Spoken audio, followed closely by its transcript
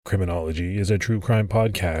Criminology is a true crime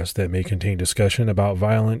podcast that may contain discussion about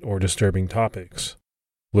violent or disturbing topics.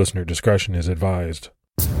 Listener discretion is advised.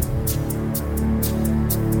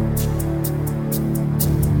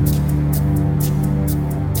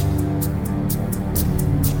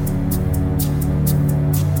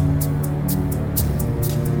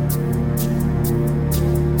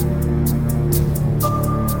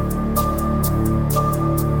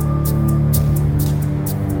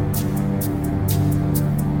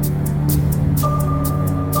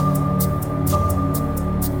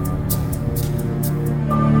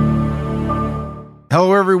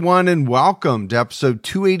 Hello, everyone, and welcome to episode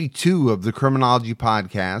 282 of the Criminology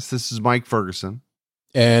Podcast. This is Mike Ferguson.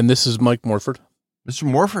 And this is Mike Morford. Mr.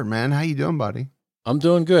 Morford, man, how you doing, buddy? I'm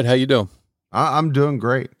doing good. How you doing? I'm doing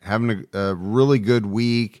great. Having a really good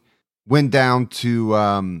week. Went down to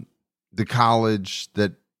the college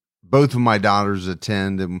that both of my daughters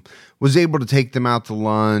attend and was able to take them out to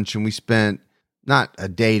lunch. And we spent not a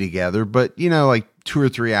day together, but, like 2 or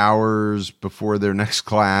 3 hours before their next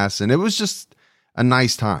class. And it was just a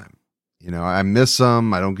nice time. I miss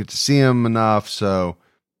them. I don't get to see them enough. So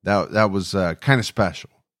that was kind of special.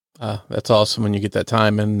 That's awesome when you get that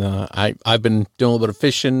time. And I've been doing a little bit of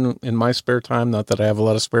fishing in my spare time. Not that I have a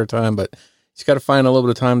lot of spare time, but you got to find a little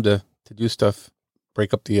bit of time to do stuff,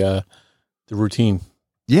 break up the routine.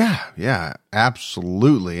 Yeah,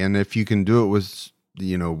 absolutely. And if you can do it with,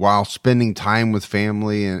 while spending time with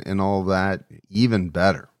family and all of that, even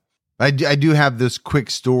better. I do have this quick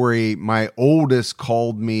story. My oldest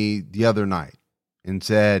called me the other night and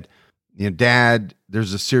said, Dad,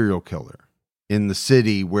 there's a serial killer in the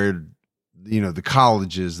city where, the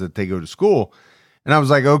colleges that they go to school. And I was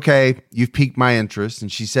like, okay, you've piqued my interest.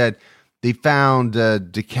 And she said they found a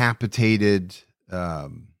decapitated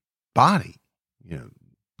body.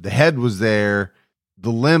 The head was there, the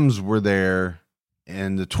limbs were there,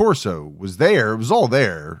 and the torso was there. It was all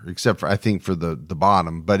there, except for, I think, for the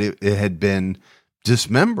bottom, but it had been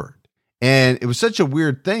dismembered. And it was such a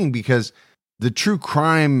weird thing because the true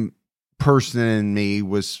crime person in me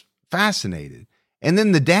was fascinated. And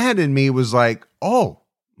then the dad in me was like, oh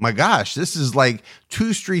my gosh, this is like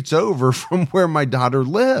 2 streets over from where my daughter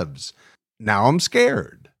lives. Now I'm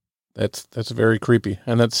scared. That's very creepy.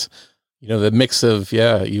 And that's, the mix of,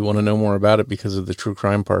 you want to know more about it because of the true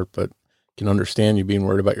crime part, but can understand you being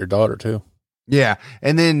worried about your daughter too. Yeah.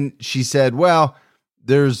 And then she said, well,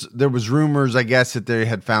 there was rumors, I guess, that they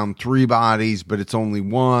had found 3 bodies, but it's only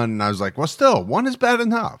 1. And I was like, well, still 1 is bad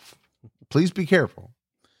enough. Please be careful.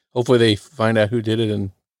 Hopefully they find out who did it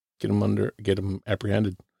and get them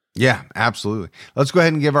apprehended. Yeah, absolutely. Let's go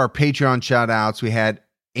ahead and give our Patreon shout outs. We had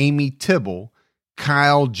Amy Tibble,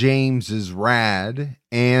 Kyle James is Rad,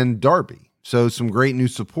 and Darby. So some great new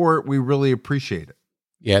support. We really appreciate it.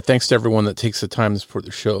 Yeah, thanks to everyone that takes the time to support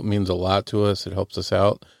the show. It means a lot to us. It helps us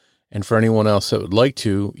out. And for anyone else that would like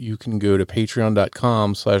to, you can go to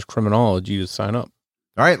patreon.com/criminology to sign up.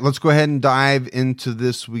 All right, let's go ahead and dive into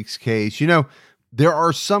this week's case. There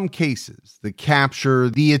are some cases that capture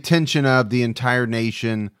the attention of the entire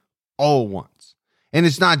nation all at once. And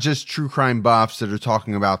it's not just true crime buffs that are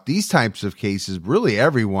talking about these types of cases, really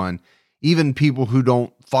everyone, even people who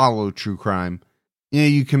don't follow true crime.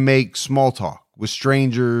 You can make small talk with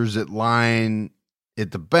strangers at line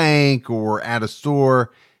at the bank or at a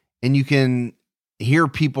store, and you can hear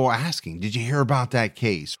people asking, did you hear about that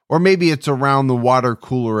case? Or maybe it's around the water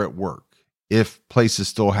cooler at work, if places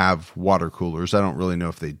still have water coolers. I don't really know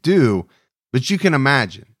if they do, but you can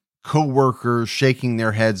imagine coworkers shaking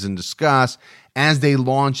their heads in disgust as they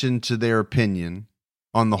launch into their opinion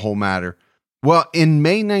on the whole matter. Well, in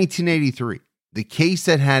May 1983, the case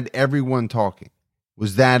that had everyone talking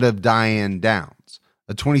was that of Diane Downs,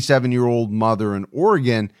 a 27-year-old mother in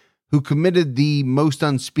Oregon who committed the most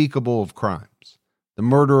unspeakable of crimes, the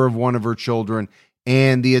murder of one of her children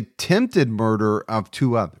and the attempted murder of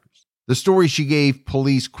 2 others. The story she gave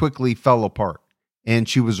police quickly fell apart, and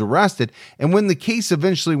she was arrested. And when the case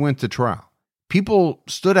eventually went to trial, people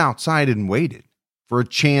stood outside and waited for a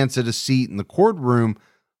chance at a seat in the courtroom.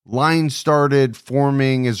 Lines started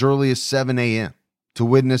forming as early as 7 a.m. to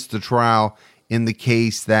witness the trial in the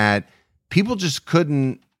case that people just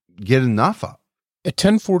couldn't get enough of. At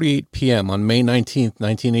 10:48 p.m. on May 19th,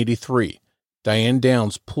 1983, Diane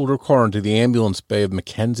Downs pulled her car into the ambulance bay of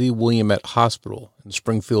Mackenzie Williamette Hospital in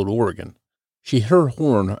Springfield, Oregon. She hit her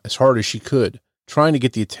horn as hard as she could, trying to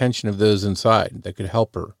get the attention of those inside that could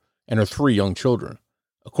help her and her 3 young children.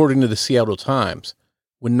 According to the Seattle Times,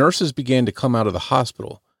 when nurses began to come out of the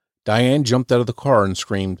hospital, Diane jumped out of the car and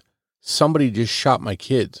screamed, "Somebody just shot my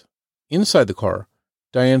kids." Inside the car,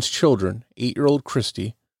 Diane's children, 8-year-old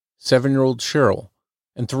Christy, 7-year-old Cheryl,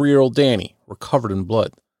 and 3-year-old Danny were covered in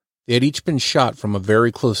blood. They had each been shot from a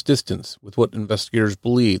very close distance with what investigators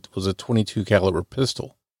believed was a .22 caliber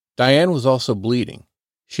pistol. Diane was also bleeding.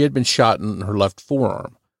 She had been shot in her left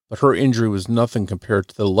forearm, but her injury was nothing compared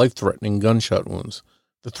to the life-threatening gunshot wounds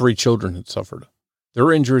the 3 children had suffered.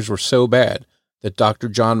 Their injuries were so bad that Dr.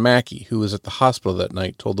 John Mackey, who was at the hospital that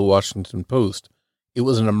night, told the Washington Post it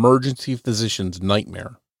was an emergency physician's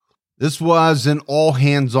nightmare. This was an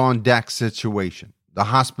all-hands-on-deck situation. The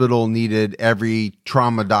hospital needed every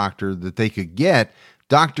trauma doctor that they could get.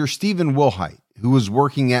 Dr. Stephen Wilhite, who was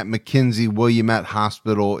working at McKenzie Williamette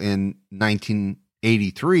Hospital in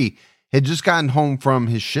 1983, had just gotten home from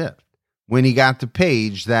his shift when he got the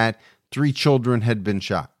page that 3 children had been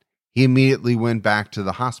shot. He immediately went back to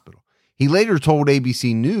the hospital. He later told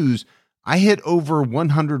ABC News, "I hit over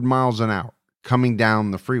 100 miles an hour coming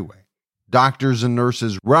down the freeway. Doctors and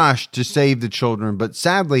nurses rushed to save the children, but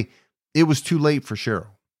sadly, it was too late for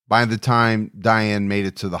Cheryl. By the time Diane made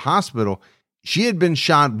it to the hospital, she had been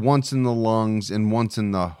shot once in the lungs and once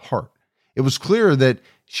in the heart. It was clear that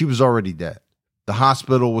she was already dead. The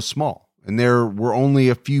hospital was small, and there were only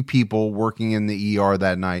a few people working in the ER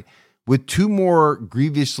that night. With 2 more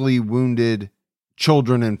grievously wounded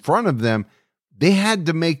children in front of them, they had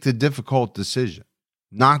to make the difficult decision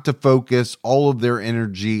not to focus all of their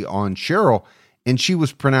energy on Cheryl, and she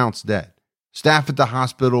was pronounced dead. Staff at the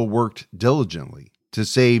hospital worked diligently to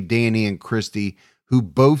save Danny and Christy, who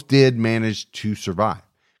both did manage to survive.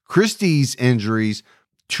 Christy's injuries,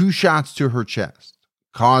 2 shots to her chest,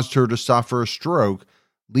 caused her to suffer a stroke,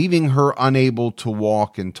 leaving her unable to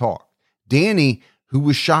walk and talk. Danny, who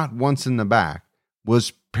was shot once in the back,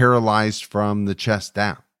 was paralyzed from the chest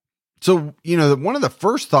down. So, one of the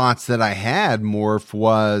first thoughts that I had, Morph,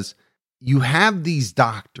 was you have these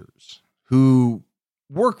doctors who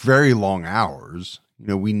work very long hours.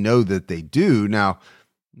 We know that they do. Now,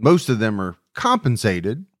 most of them are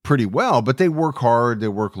compensated pretty well, but they work hard. They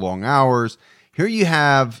work long hours. Here you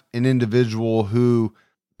have an individual who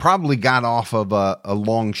probably got off of a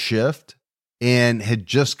long shift and had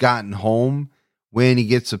just gotten home when he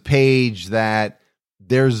gets a page that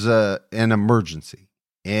there's an emergency,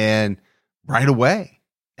 and right away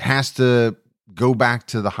has to go back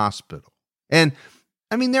to the hospital. And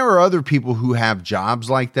there are other people who have jobs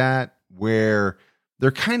like that where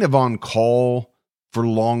they're kind of on call for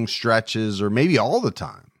long stretches or maybe all the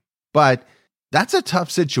time. But that's a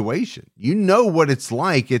tough situation. You know what it's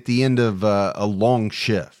like at the end of a long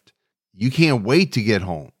shift. You can't wait to get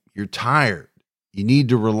home. You're tired. You need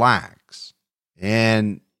to relax.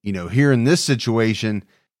 And, here in this situation,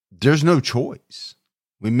 there's no choice.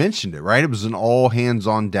 We mentioned it, right? It was an all hands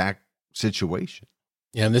on deck situation.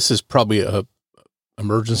 Yeah, and this is probably a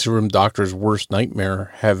emergency room doctor's worst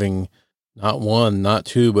nightmare, having not 1, not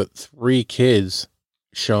 2, but 3 kids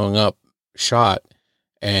showing up shot,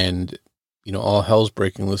 and all hell's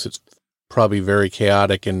breaking loose. It's probably very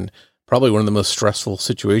chaotic and probably one of the most stressful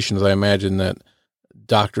situations I imagine that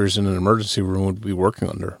doctors in an emergency room would be working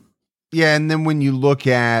under. Yeah, and then when you look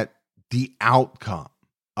at the outcome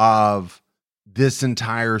of this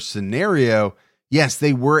entire scenario, yes,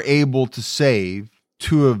 they were able to save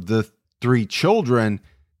 2 of the 3 children,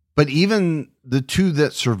 but even the 2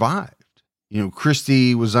 that survived,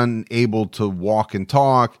 Christy was unable to walk and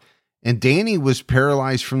talk, and Danny was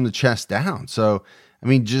paralyzed from the chest down. So,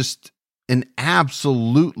 just an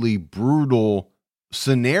absolutely brutal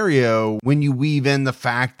scenario when you weave in the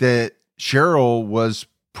fact that Cheryl was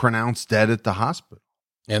pronounced dead at the hospital.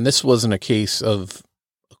 And this wasn't a case of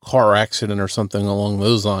a car accident or something along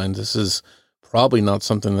those lines. This is probably not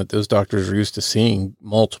something that those doctors are used to seeing,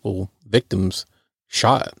 multiple victims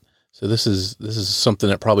shot. So this is something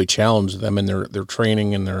that probably challenged them in their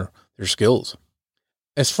training and their skills.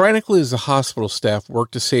 As frantically as the hospital staff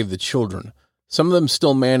worked to save the children, some of them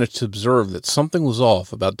still managed to observe that something was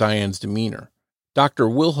off about Diane's demeanor. Dr.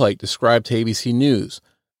 Wilhite described to ABC News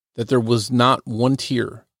that there was not one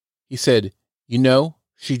tear. He said,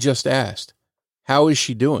 she just asked, "How is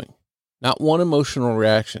she doing?" Not one emotional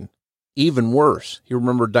reaction. Even worse, he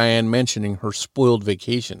remembered Diane mentioning her spoiled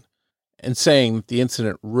vacation and saying that the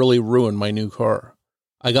incident really ruined my new car.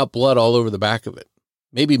 I got blood all over the back of it.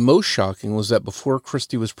 Maybe most shocking was that before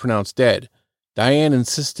Christy was pronounced dead, Diane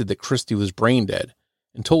insisted that Christy was brain dead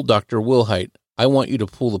and told Dr. Wilhite, "I want you to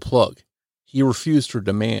pull the plug." He refused her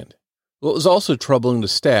demand. What was also troubling to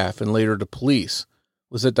staff and later to police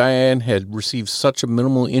was that Diane had received such a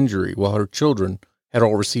minimal injury while her children had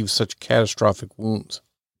all received such catastrophic wounds.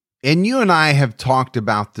 And you and I have talked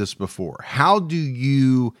about this before. How do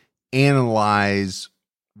you analyze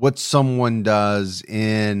what someone does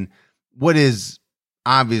in what is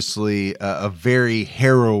obviously a very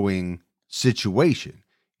harrowing situation.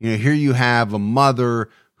 Here you have a mother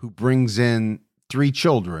who brings in 3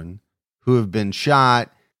 children who have been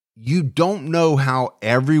shot. You don't know how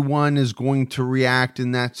everyone is going to react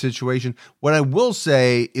in that situation. What I will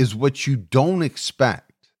say is what you don't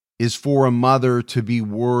expect is for a mother to be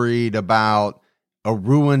worried about a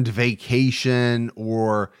ruined vacation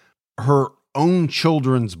or her own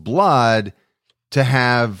children's blood to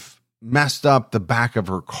have messed up the back of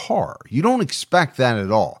her car. You don't expect that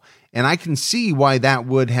at all. And I can see why that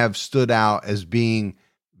would have stood out as being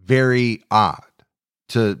very odd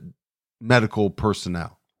to medical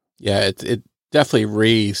personnel. Yeah, it definitely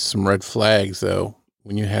raised some red flags, though,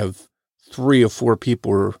 when you have 3 or 4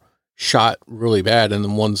 people were shot really bad and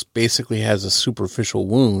then one basically has a superficial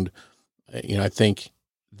wound. I think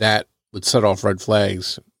that would set off red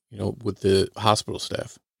flags, with the hospital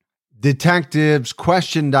staff. Detectives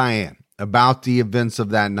questioned Diane about the events of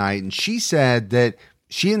that night, and she said that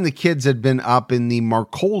she and the kids had been up in the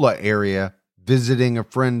Marcola area visiting a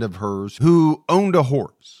friend of hers who owned a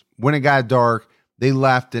horse. When it got dark, they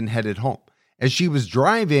left and headed home. As she was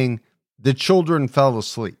driving, the children fell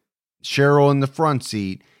asleep. Cheryl in the front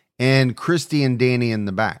seat and Christy and Danny in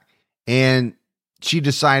the back. And she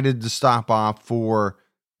decided to stop off for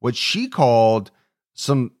what she called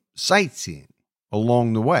some sightseeing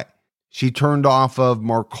along the way. She turned off of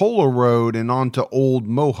Marcola Road and onto Old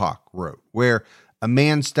Mohawk Road, where a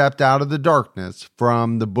man stepped out of the darkness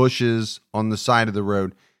from the bushes on the side of the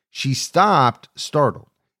road. She stopped, startled,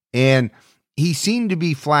 and he seemed to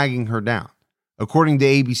be flagging her down. According to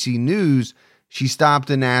ABC News, she stopped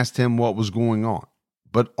and asked him what was going on.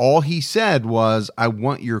 But all he said was, "I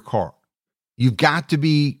want your car." "You've got to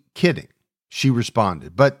be kidding," she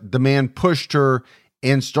responded. But the man pushed her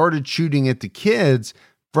and started shooting at the kids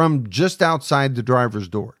from just outside the driver's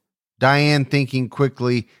door. Diane, thinking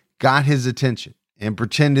quickly, got his attention and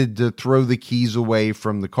pretended to throw the keys away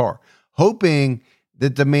from the car, hoping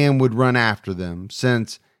that the man would run after them,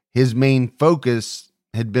 since his main focus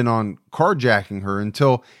had been on carjacking her,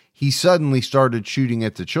 until he suddenly started shooting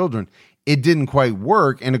at the children. It didn't quite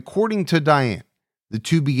work, and according to Diane, the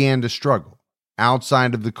two began to struggle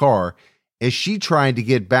outside of the car as she tried to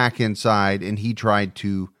get back inside and he tried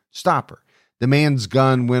to stop her. The man's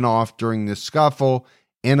gun went off during the scuffle,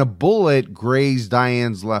 and a bullet grazed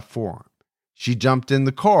Diane's left forearm. She jumped in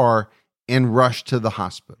the car and rushed to the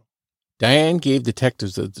hospital. Diane gave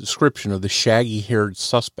detectives a description of the shaggy-haired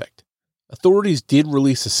suspect. Authorities did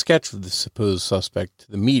release a sketch of the supposed suspect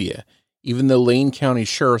to the media, even though Lane County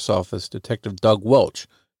Sheriff's Office Detective Doug Welch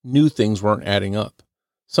knew things weren't adding up.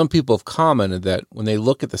 Some people have commented that when they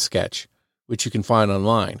look at the sketch, which you can find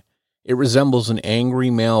online, it resembles an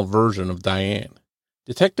angry male version of Diane.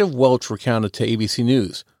 Detective Welch recounted to ABC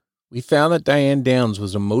News, "We found that Diane Downs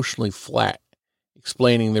was emotionally flat,"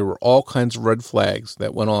 explaining there were all kinds of red flags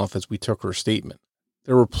that went off as we took her statement.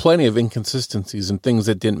 There were plenty of inconsistencies and things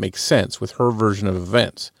that didn't make sense with her version of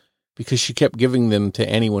events, because she kept giving them to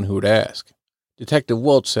anyone who would ask. Detective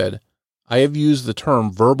Welch said, "I have used the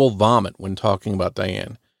term verbal vomit when talking about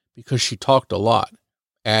Diane, because she talked a lot,"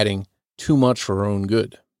 adding, "too much for her own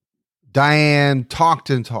good." Diane talked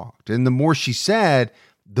and talked, and the more she said,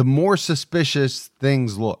 the more suspicious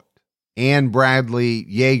things looked. Ann Bradley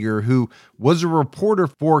Yeager, who was a reporter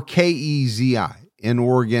for KEZI in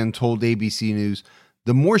Oregon, told ABC News,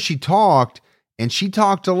 the more she talked, and she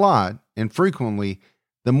talked a lot and frequently,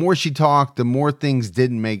 the more she talked, the more things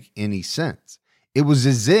didn't make any sense. It was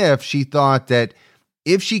as if she thought that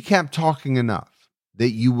if she kept talking enough,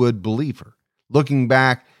 that you would believe her. Looking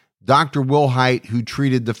back, Dr. Wilhite, who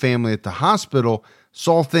treated the family at the hospital,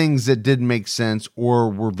 saw things that didn't make sense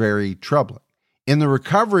or were very troubling. In the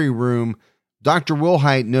recovery room, Dr.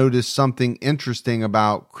 Wilhite noticed something interesting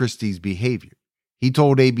about Christy's behavior. He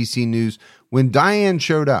told ABC News, when Diane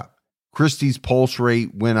showed up, Christy's pulse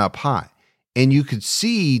rate went up high, and you could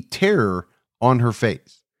see terror on her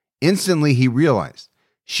face. Instantly, he realized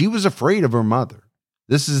she was afraid of her mother.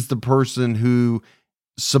 This is the person who's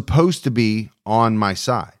supposed to be on my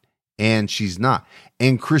side, and she's not.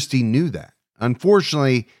 And Christy knew that.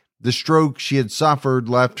 Unfortunately, the stroke she had suffered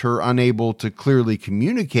left her unable to clearly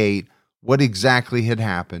communicate what exactly had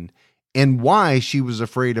happened and why she was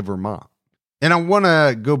afraid of her mom. And I want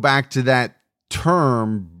to go back to that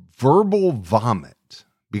term, verbal vomit,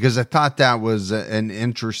 because I thought that was an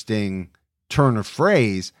interesting turn of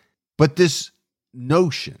phrase. But this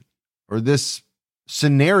notion or this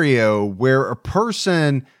scenario where a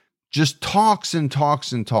person just talks and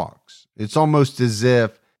talks and talks, it's almost as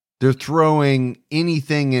if they're throwing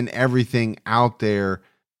anything and everything out there,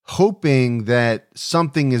 hoping that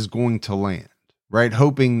something is going to land, right?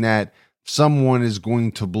 Hoping that someone is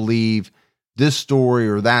going to believe this story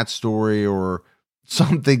or that story or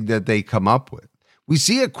something that they come up with. We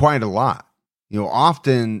see it quite a lot.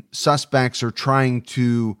 Often suspects are trying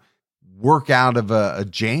to work out of a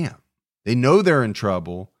jam. They know they're in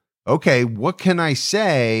trouble. Okay, what can I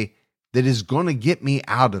say that is going to get me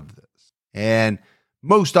out of this? And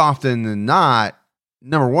most often than not,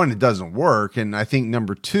 number one, it doesn't work. And I think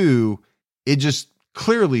number two, it just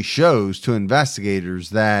clearly shows to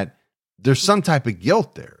investigators that there's some type of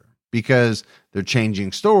guilt there because they're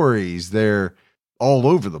changing stories. They're all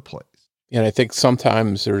over the place. And I think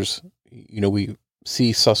sometimes there's, we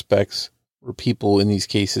see suspects or people in these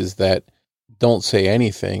cases that don't say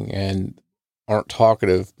anything and aren't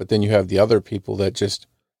talkative, but then you have the other people that just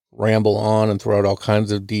ramble on and throw out all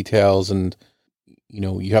kinds of details. And,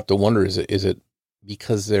 you have to wonder, is it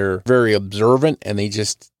because they're very observant and they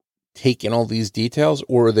just take in all these details,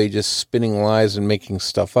 or are they just spinning lies and making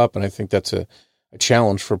stuff up? And I think that's a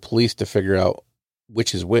challenge for police to figure out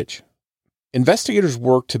which is which. Investigators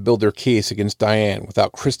worked to build their case against Diane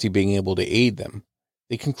without Christie being able to aid them.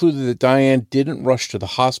 They concluded that Diane didn't rush to the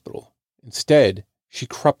hospital. Instead, she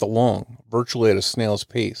crept along, virtually at a snail's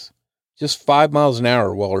pace, just 5 miles an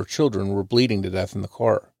hour while her children were bleeding to death in the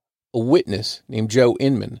car. A witness named Joe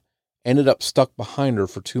Inman ended up stuck behind her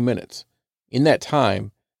for 2 minutes. In that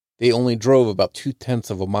time, they only drove about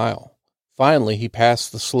 0.2 of a mile. Finally, he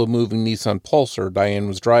passed the slow-moving Nissan Pulsar Diane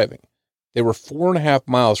was driving. They were 4.5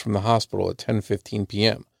 miles from the hospital at 10:15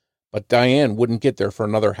 p.m., but Diane wouldn't get there for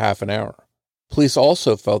another half an hour. Police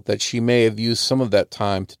also felt that she may have used some of that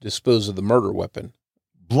time to dispose of the murder weapon.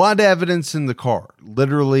 Blood evidence in the car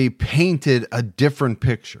literally painted a different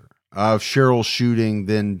picture of Cheryl's shooting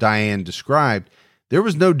than Diane described. There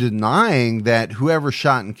was no denying that whoever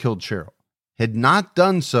shot and killed Cheryl had not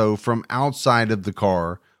done so from outside of the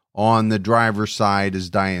car on the driver's side, as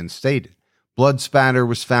Diane stated. Blood spatter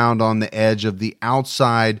was found on the edge of the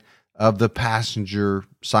outside of the passenger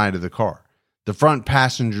side of the car. The front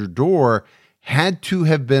passenger door had to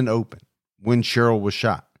have been open when Cheryl was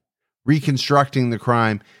shot. Reconstructing the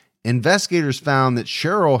crime, investigators found that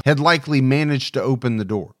Cheryl had likely managed to open the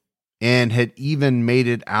door and had even made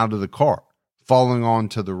it out of the car, falling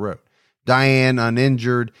onto the road. Diane,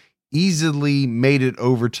 uninjured, easily made it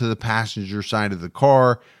over to the passenger side of the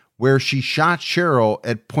car, where she shot Cheryl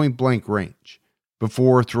at point-blank range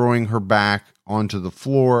before throwing her back onto the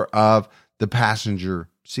floor of the passenger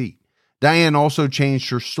seat. Diane also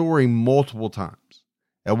changed her story multiple times.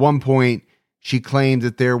 At one point, she claimed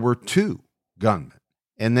that there were 2 gunmen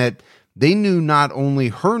and that they knew not only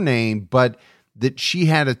her name, but that she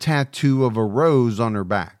had a tattoo of a rose on her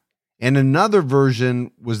back. And another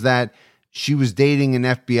version was that she was dating an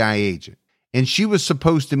FBI agent and she was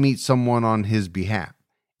supposed to meet someone on his behalf.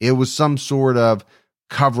 It was some sort of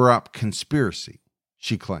cover-up conspiracy,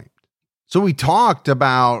 she claimed. So we talked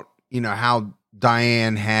about, how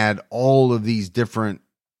Diane had all of these different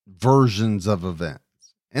versions of events.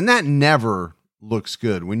 And that never looks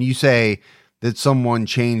good. When you say that someone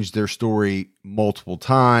changed their story multiple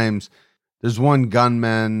times, there's 1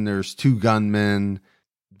 gunman, there's 2 gunmen,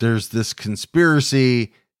 there's this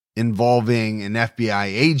conspiracy involving an FBI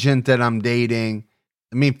agent that I'm dating.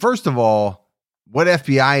 I mean, first of all, what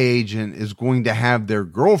FBI agent is going to have their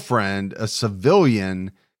girlfriend, a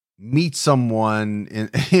civilian, meet someone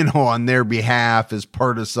on their behalf as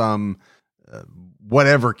part of some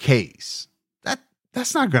whatever case?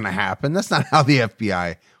 That's not going to happen. That's not how the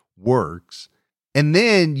FBI works. And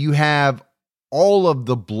then you have all of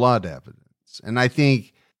the blood evidence. And I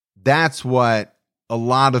think that's what a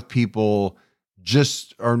lot of people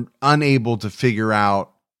just are unable to figure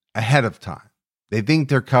out ahead of time. They think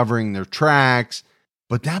they're covering their tracks,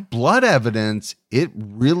 but that blood evidence, it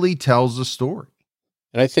really tells a story.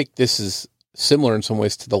 And I think this is similar in some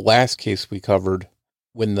ways to the last case we covered,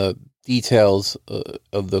 when the details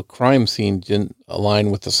of the crime scene didn't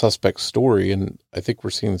align with the suspect's story. And I think we're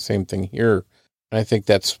seeing the same thing here. And I think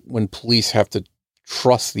that's when police have to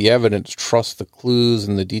trust the evidence, trust the clues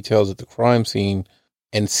and the details of the crime scene,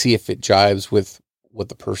 and see if it jives with what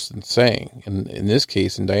the person's saying. And in this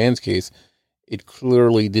case, in Diane's case, it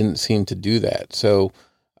clearly didn't seem to do that. So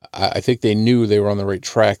I think they knew they were on the right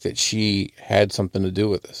track, that she had something to do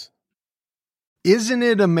with this. Isn't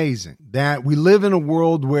it amazing that we live in a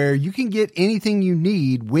world where you can get anything you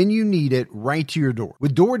need when you need it right to your door?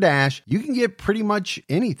 With DoorDash, you can get pretty much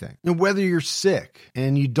anything. And whether you're sick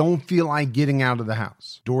and you don't feel like getting out of the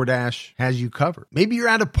house, DoorDash has you covered. Maybe you're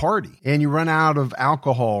at a party and you run out of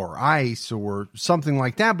alcohol or ice or something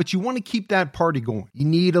like that, but you want to keep that party going. You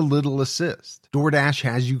need a little assist. DoorDash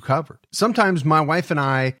has you covered. Sometimes my wife and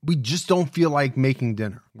I, we just don't feel like making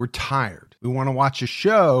dinner. We're tired. We want to watch a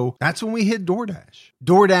show. That's when we hit DoorDash.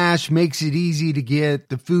 DoorDash makes it easy to get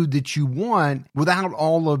the food that you want without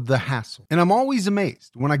all of the hassle. And I'm always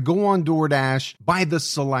amazed when I go on DoorDash by the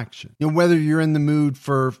selection. Whether you're in the mood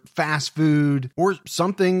for fast food or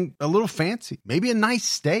something a little fancy, maybe a nice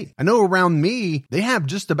steak. I know around me, they have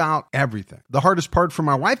just about everything. The hardest part for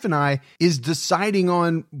my wife and I is deciding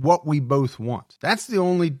on what we both want. That's the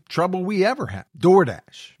only trouble we ever have.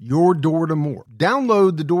 DoorDash, your door to more.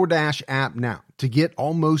 Download the DoorDash app now to get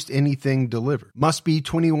almost anything delivered. Must be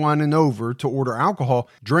 21 and over to order alcohol.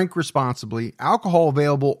 Drink responsibly. Alcohol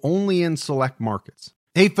available only in select markets.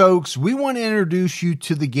 Hey folks, we want to introduce you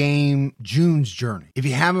to the game June's Journey. If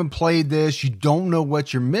you haven't played this, you don't know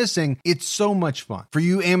what you're missing. It's so much fun. For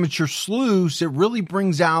you amateur sleuths, it really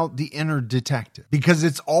brings out the inner detective because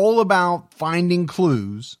it's all about finding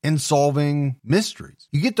clues and solving mysteries.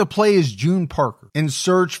 You get to play as June Parker and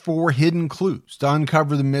search for hidden clues to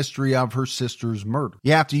uncover the mystery of her sister's murder.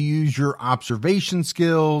 You have to use your observation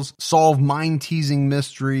skills, solve mind-teasing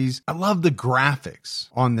mysteries. I love the graphics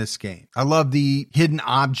on this game. I love the hidden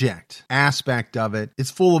object aspect of it. It's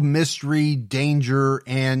full of mystery, danger,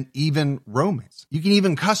 and even romance. You can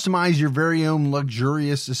even customize your very own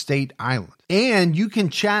luxurious estate island. And you can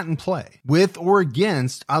chat and play with or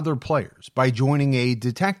against other players by joining a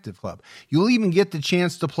detective club. You'll even get the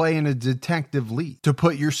chance to play in a detective league to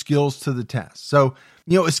put your skills to the test. So,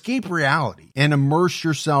 escape reality and immerse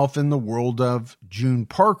yourself in the world of June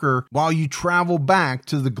Parker while you travel back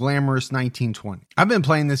to the glamorous 1920s. I've been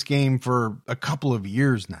playing this game for a couple of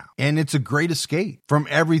years now, and it's a great escape from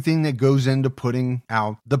everything that goes into putting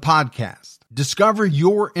out the podcast. Discover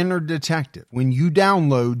your inner detective when you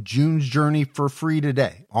download June's Journey for free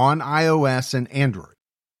today on iOS and Android.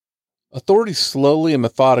 Authorities slowly and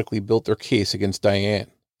methodically built their case against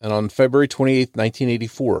Diane, and on February 28,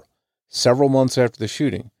 1984, several months after the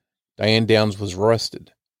shooting, Diane Downs was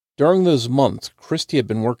arrested. During those months, Christie had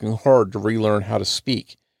been working hard to relearn how to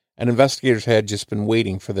speak, and investigators had just been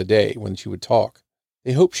waiting for the day when she would talk.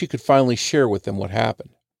 They hoped she could finally share with them what happened.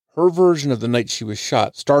 Her version of the night she was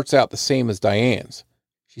shot starts out the same as Diane's.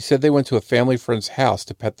 She said they went to a family friend's house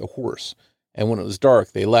to pet the horse, and when it was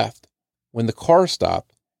dark, they left. When the car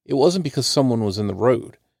stopped, it wasn't because someone was in the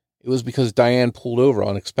road. It was because Diane pulled over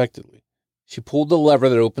unexpectedly. She pulled the lever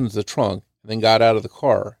that opens the trunk and then got out of the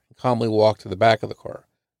car and calmly walked to the back of the car.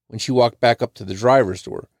 When she walked back up to the driver's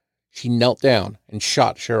door, she knelt down and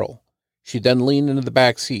shot Cheryl. She then leaned into the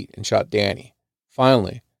back seat and shot Danny.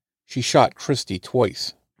 Finally, she shot Christie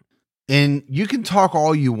twice. And you can talk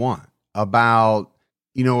all you want about,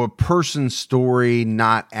 a person's story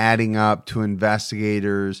not adding up to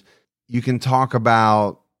investigators. You can talk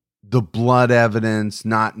about the blood evidence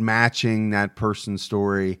not matching that person's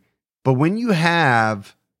story. But when you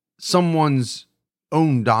have someone's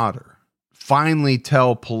own daughter finally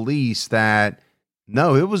tell police that,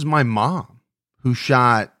 no, it was my mom who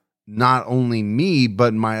shot not only me,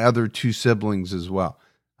 but my other two siblings as well.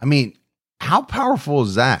 I mean, how powerful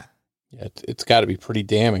is that? Yeah, it's got to be pretty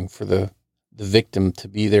damning for the victim to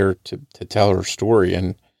be there to tell her story.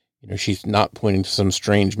 And, she's not pointing to some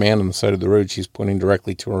strange man on the side of the road. She's pointing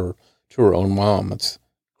directly to her own mom. That's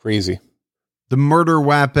crazy. The murder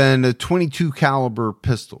weapon, a .22 caliber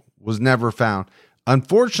pistol, was never found.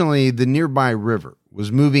 Unfortunately, the nearby river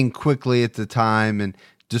was moving quickly at the time, and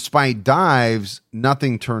despite dives,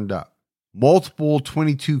 nothing turned up. Multiple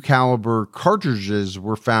 .22 caliber cartridges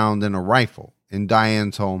were found in a rifle in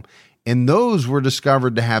Diane's home, and those were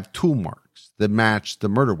discovered to have tool marks that matched the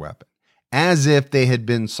murder weapon, as if they had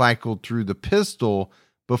been cycled through the pistol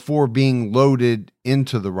before being loaded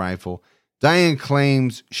into the rifle. Diane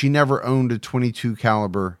claims she never owned a .22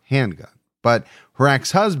 caliber handgun, but her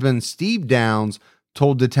ex-husband, Steve Downs,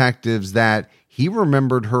 told detectives that he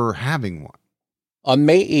remembered her having one. On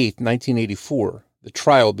May 8, 1984, the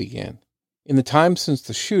trial began. In the time since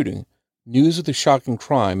the shooting, news of the shocking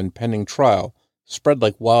crime and pending trial spread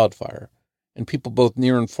like wildfire, and people both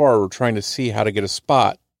near and far were trying to see how to get a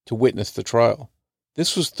spot to witness the trial.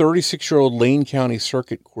 This was 36-year-old Lane County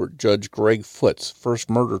Circuit Court Judge Greg Foot's first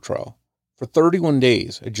murder trial. For 31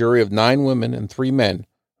 days, a jury of 9 women and 3 men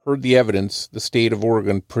heard the evidence the state of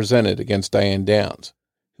Oregon presented against Diane Downs,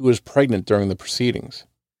 who was pregnant during the proceedings.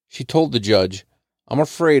 She told the judge, I'm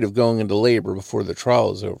afraid of going into labor before the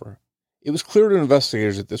trial is over. It was clear to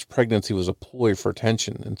investigators that this pregnancy was a ploy for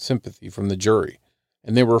attention and sympathy from the jury,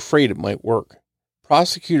 and they were afraid it might work.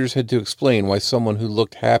 Prosecutors had to explain why someone who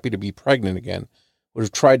looked happy to be pregnant again would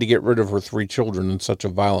have tried to get rid of her 3 children in such a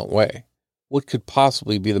violent way. What could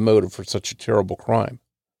possibly be the motive for such a terrible crime?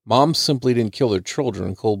 Moms simply didn't kill their children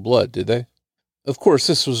in cold blood, did they? Of course,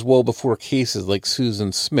 this was well before cases like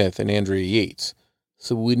Susan Smith and Andrea Yates,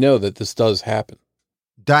 so we know that this does happen.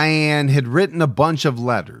 Diane had written a bunch of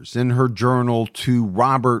letters in her journal to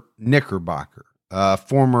Robert Knickerbocker, a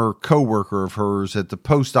former co-worker of hers at the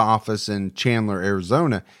post office in Chandler,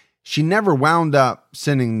 Arizona. She never wound up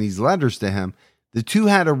sending these letters to him. The two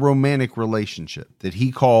had a romantic relationship that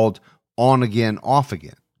he called on again, off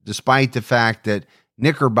again, despite the fact that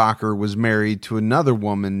Knickerbocker was married to another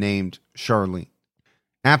woman named Charlene.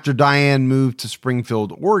 After Diane moved to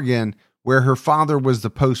Springfield, Oregon, where her father was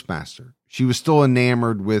the postmaster, she was still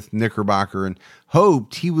enamored with Knickerbocker and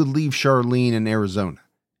hoped he would leave Charlene in Arizona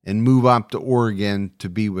and move up to Oregon to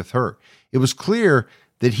be with her. It was clear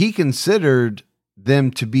that he considered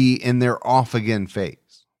them to be in their off-again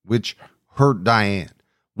phase, which hurt Diane.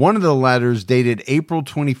 One of the letters, dated April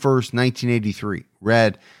 21st, 1983,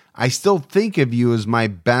 read, "I still think of you as my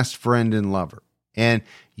best friend and lover, and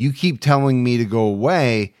you keep telling me to go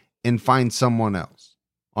away and find someone else."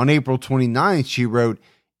 On April 29th, she wrote,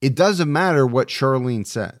 "It doesn't matter what Charlene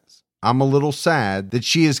says. I'm a little sad that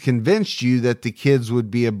she has convinced you that the kids would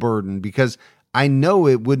be a burden because I know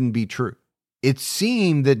it wouldn't be true." It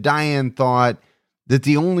seemed that Diane thought that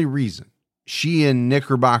the only reason she and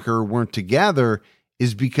Knickerbocker weren't together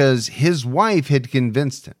is because his wife had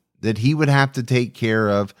convinced him that he would have to take care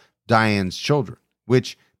of Diane's children,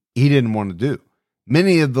 which he didn't want to do.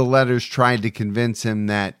 Many of the letters tried to convince him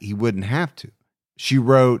that he wouldn't have to. She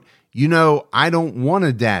wrote, "You know, I don't want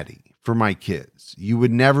a daddy for my kids. You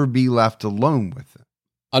would never be left alone with them."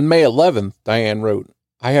 On May 11th, Diane wrote,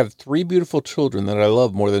 "I have 3 beautiful children that I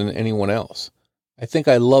love more than anyone else. I think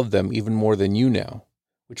I love them even more than you now,"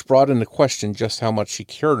 which brought into question just how much she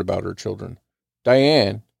cared about her children.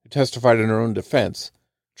 Diane, who testified in her own defense,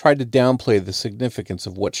 tried to downplay the significance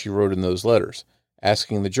of what she wrote in those letters,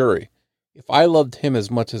 asking the jury, "If I loved him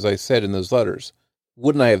as much as I said in those letters,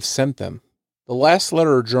 wouldn't I have sent them?" The last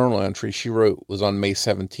letter or journal entry she wrote was on May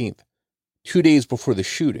 17th, 2 days before the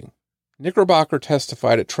shooting. Knickerbocker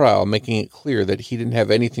testified at trial, making it clear that he didn't have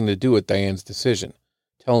anything to do with Diane's decision,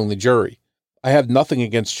 telling the jury, "I have nothing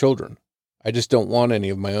against children. I just don't want any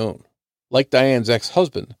of my own." Like Diane's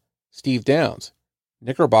ex-husband, Steve Downs,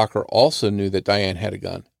 Knickerbocker also knew that Diane had a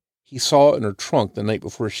gun. He saw it in her trunk the night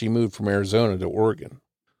before she moved from Arizona to Oregon.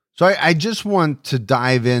 So I just want to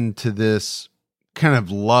dive into this kind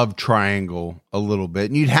of love triangle a little bit.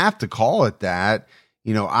 And you'd have to call it that.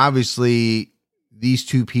 You know, obviously these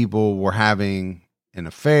two people were having an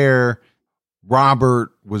affair.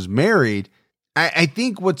 Robert was married. I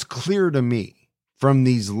think what's clear to me from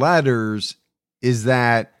these letters is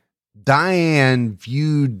that Diane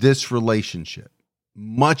viewed this relationship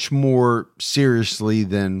much more seriously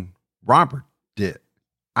than Robert did.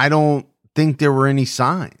 I don't think there were any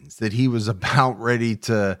signs that he was about ready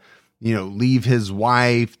to, leave his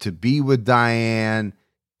wife to be with Diane.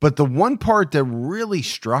 But the one part that really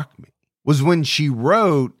struck me was when she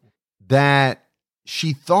wrote that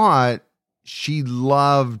she thought she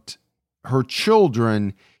loved her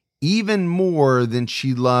children even more than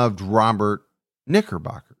she loved Robert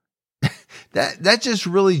Knickerbocker. That just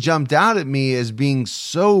really jumped out at me as being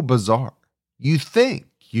so bizarre. You think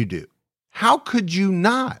you do. How could you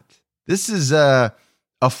not? This is a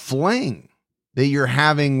fling that you're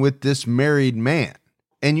having with this married man.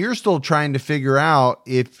 And you're still trying to figure out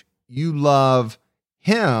if you love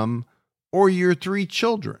him or your 3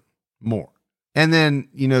 children more. And then,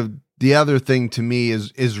 the other thing to me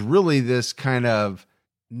is really this kind of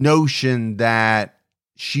notion that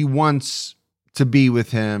she wants to be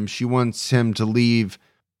with him. She wants him to leave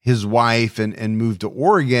his wife and move to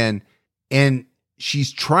Oregon. And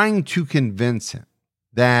she's trying to convince him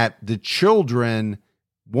that the children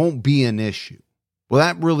won't be an issue. Well,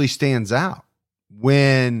 that really stands out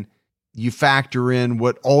when you factor in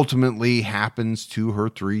what ultimately happens to her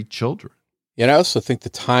 3 children. And I also think the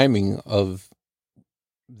timing of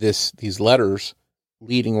these letters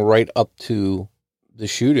leading right up to the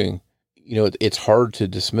shooting, it's hard to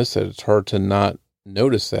dismiss it. It's hard to not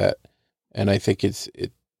notice that. And I think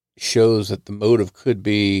it shows that the motive could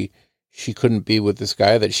be she couldn't be with this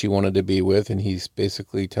guy that she wanted to be with, and he's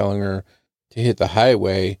basically telling her to hit the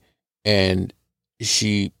highway, and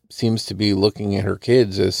she seems to be looking at her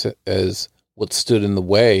kids as what stood in the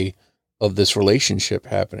way of this relationship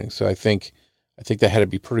happening. So I think I think that had to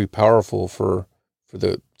be pretty powerful for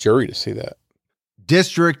the jury to see that.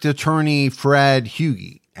 District Attorney Fred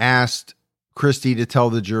Hughey asked Christy to tell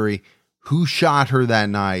the jury who shot her that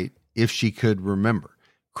night if she could remember.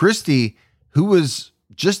 Christy, who was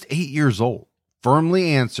just 8 years old, firmly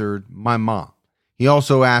answered, "My mom." He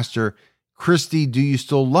also asked her, "Christy, do you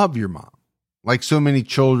still love your mom?" Like so many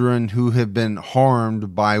children who have been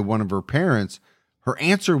harmed by one of her parents, her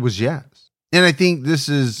answer was yes. And I think this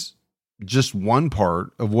is just one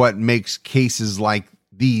part of what makes cases like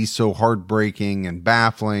these so heartbreaking and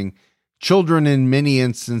baffling. Children, in many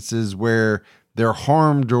instances where they're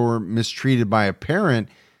harmed or mistreated by a parent,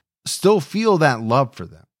 still feel that love for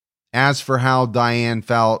them. As for how Diane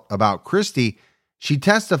felt about Christy, she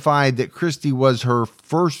testified that Christy was her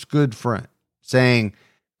first good friend, saying,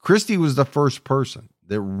 "Christy was the first person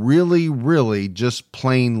that really, really just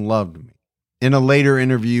plain loved me." In a later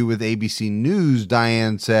interview with ABC News,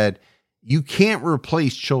 Diane said, "You can't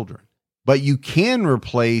replace children, but you can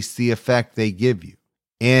replace the effect they give you.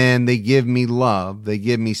 And they give me love. They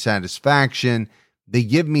give me satisfaction. They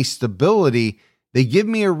give me stability. They give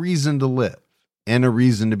me a reason to live and a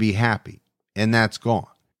reason to be happy. And that's gone.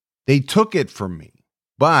 They took it from me.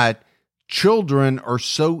 But children are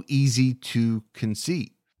so easy to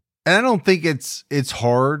conceive." And I don't think it's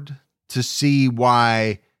hard to see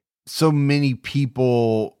why so many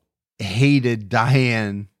people hated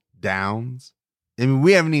Diane Downs. I mean,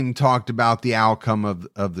 we haven't even talked about the outcome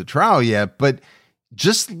of the trial yet, but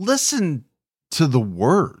just listen to the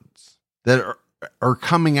words that are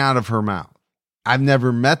coming out of her mouth. "I've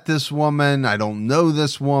never met this woman. I don't know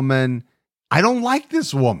this woman. I don't like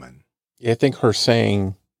this woman." Yeah, I think her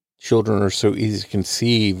saying children are so easy to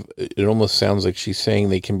conceive, it almost sounds like she's saying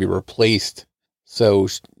they can be replaced. So,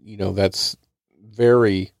 that's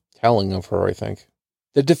very telling of her, I think.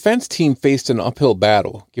 The defense team faced an uphill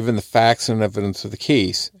battle, given the facts and evidence of the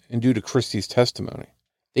case, and due to Christy's testimony.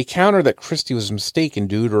 They countered that Christy was mistaken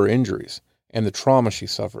due to her injuries and the trauma she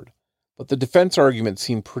suffered, but the defense argument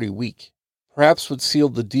seemed pretty weak. Perhaps what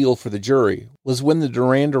sealed the deal for the jury was when the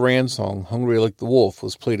Duran Duran song, "Hungry Like the Wolf,"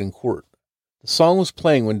 was played in court. The song was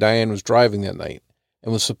playing when Diane was driving that night,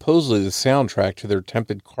 and was supposedly the soundtrack to their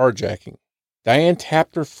attempted carjacking. Diane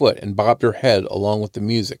tapped her foot and bobbed her head along with the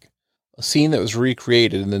music, a scene that was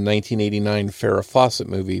recreated in the 1989 Farrah Fawcett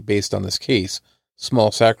movie based on this case,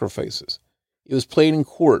 Small Sacrifices. It was played in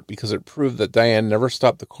court because it proved that Diane never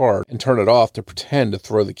stopped the car and turned it off to pretend to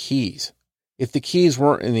throw the keys. If the keys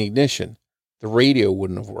weren't in the ignition, the radio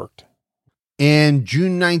wouldn't have worked. In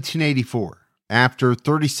June 1984, after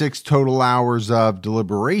 36 total hours of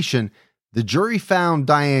deliberation, the jury found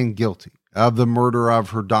Diane guilty of the murder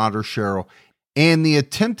of her daughter Cheryl and the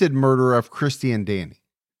attempted murder of Christy and Danny.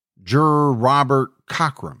 Juror Robert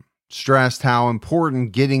Cockrum stressed how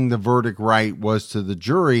important getting the verdict right was to the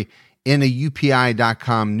jury in a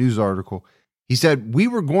UPI.com news article. He said, "We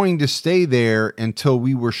were going to stay there until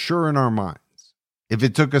we were sure in our minds. If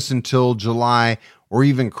it took us until July or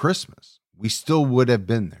even Christmas, we still would have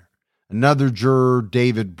been there." Another juror,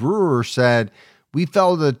 David Brewer, said, "We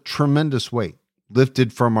felt a tremendous weight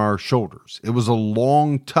lifted from our shoulders. It was a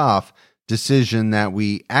long, tough decision that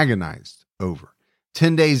we agonized over.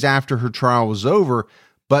 10 days after her trial was over,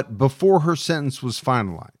 but before her sentence was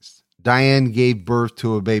finalized, Diane gave birth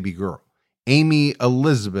to a baby girl. Amy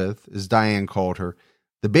Elizabeth, as Diane called her.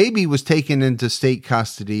 The baby was taken into state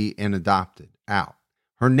custody and adopted out.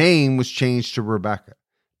 Her name was changed to Rebecca.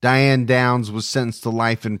 Diane Downs was sentenced to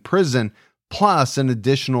life in prison, plus an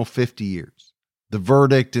additional 50 years. The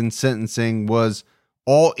verdict and sentencing was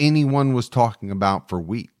all anyone was talking about for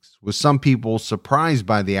weeks, with some people surprised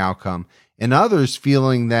by the outcome and others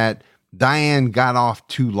feeling that Diane got off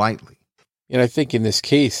too lightly." And I think in this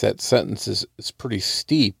case, that sentence is pretty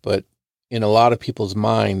steep, but in a lot of people's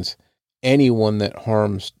minds, anyone that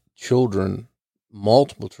harms children,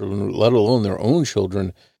 multiple children, let alone their own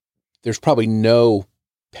children, there's probably no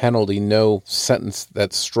penalty, no sentence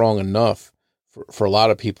that's strong enough for a lot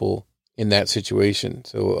of people in that situation.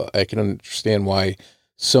 So I can understand why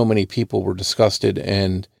so many people were disgusted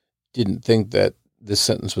and didn't think that this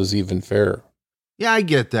sentence was even fair. Yeah, I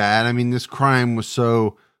get that. I mean, this crime was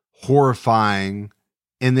so horrifying.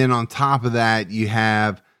 And then on top of that, you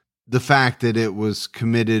have the fact that it was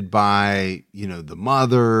committed by, the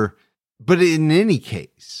mother. But in any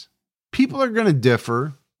case, people are going to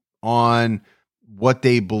differ on what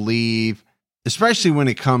they believe, especially when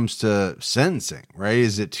it comes to sentencing, right?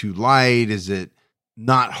 Is it too light? Is it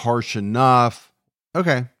not harsh enough?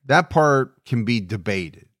 Okay, that part can be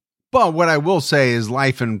debated. But what I will say is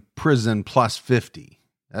life in prison plus 50.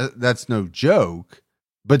 That's no joke.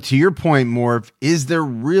 But to your point, Morph, is there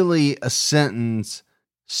really a sentence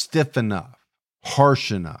stiff enough,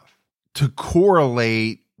 harsh enough to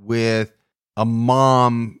correlate with a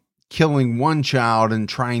mom killing one child and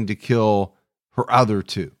trying to kill her other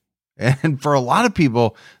two? And for a lot of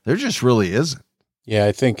people, there just really isn't. Yeah,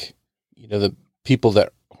 I think, the people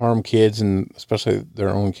that harm kids, and especially their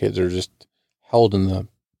own kids, are just held in the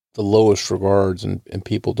lowest regards, and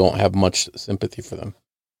people don't have much sympathy for them.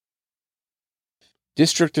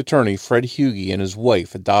 District Attorney Fred Hughey and his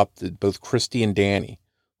wife adopted both Christy and Danny,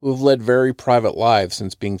 who have led very private lives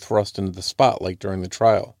since being thrust into the spotlight during the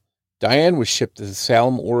trial. Diane was shipped to the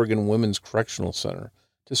Salem, Oregon Women's Correctional Center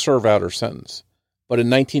to serve out her sentence. But in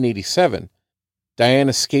 1987, Diane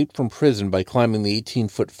escaped from prison by climbing the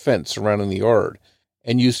 18-foot fence surrounding the yard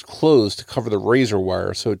and used clothes to cover the razor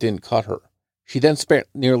wire so it didn't cut her. She then spent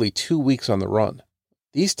nearly 2 weeks on the run.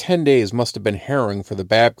 These 10 days must have been harrowing for the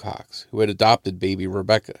Babcocks, who had adopted baby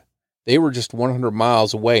Rebecca. They were just 100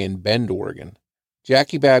 miles away in Bend, Oregon.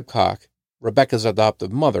 Jackie Babcock, Rebecca's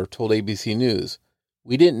adoptive mother, told ABC News,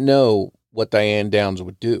 "We didn't know what Diane Downs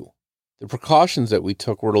would do. The precautions that we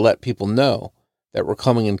took were to let people know that we're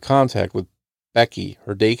coming in contact with Becky,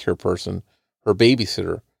 her daycare person, her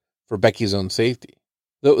babysitter, for Becky's own safety."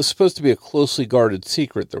 Though it was supposed to be a closely guarded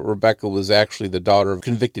secret that Rebecca was actually the daughter of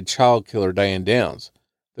convicted child killer Diane Downs,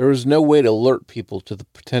 there was no way to alert people to the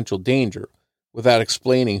potential danger without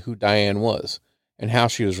explaining who Diane was and how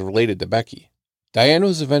she was related to Becky. Diane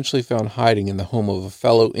was eventually found hiding in the home of a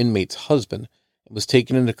fellow inmate's husband and was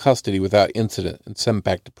taken into custody without incident and sent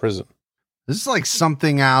back to prison. This is like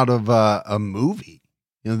something out of a movie.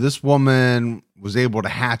 This woman was able to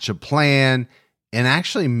hatch a plan and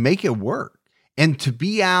actually make it work. And to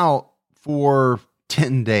be out for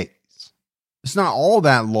 10 days. It's not all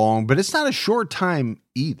that long, but it's not a short time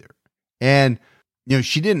either. And,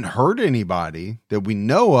 she didn't hurt anybody that we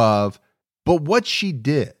know of, but what she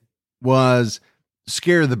did was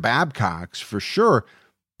scare the Babcocks for sure,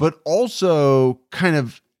 but also kind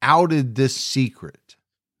of outed this secret.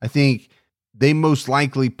 I think they most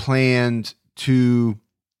likely planned to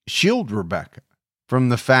shield Rebecca from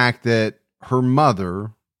the fact that her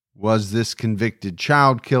mother was this convicted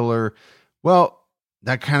child killer. Well,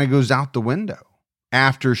 that kind of goes out the window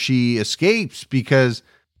after she escapes, because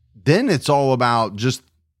then it's all about just,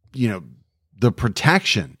 the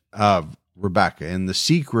protection of Rebecca, and the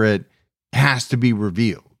secret has to be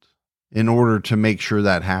revealed in order to make sure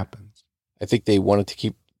that happens. I think they wanted to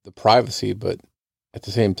keep the privacy, but at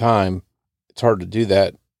the same time, it's hard to do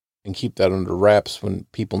that and keep that under wraps when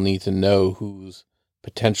people need to know who's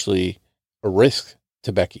potentially a risk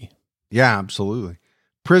to Becky. Yeah, absolutely.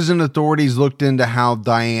 Prison authorities looked into how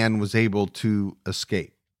Diane was able to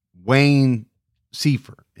escape. Wayne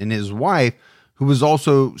Seifer and his wife, who was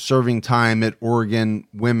also serving time at Oregon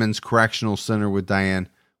Women's Correctional Center with Diane,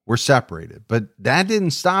 were separated. But that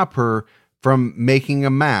didn't stop her from making a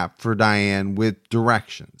map for Diane with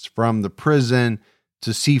directions from the prison to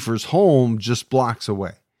Seifer's home just blocks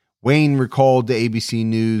away. Wayne recalled to ABC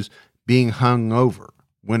News being hung over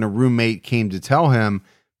when a roommate came to tell him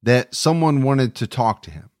that someone wanted to talk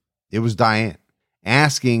to him. It was Diane,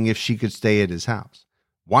 asking if she could stay at his house.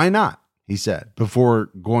 "Why not?" he said, before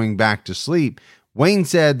going back to sleep. Wayne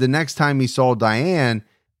said the next time he saw Diane,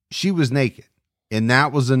 she was naked, and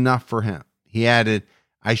that was enough for him. He added,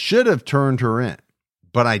 "I should have turned her in,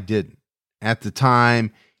 but I didn't." At the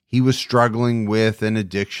time, he was struggling with an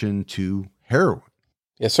addiction to heroin.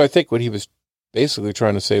 Yeah, so I think what he was basically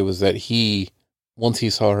trying to say was that once he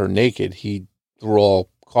saw her naked, he threw all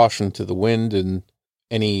caution to the wind, and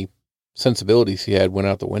any sensibilities he had went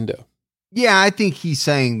out the window. Yeah, I think he's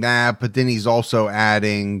saying that, but then he's also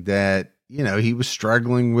adding that, he was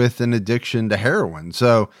struggling with an addiction to heroin.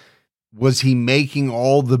 So was he making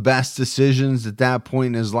all the best decisions at that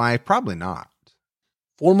point in his life? Probably not.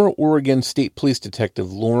 Former Oregon State Police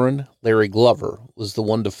Detective Larry Glover was the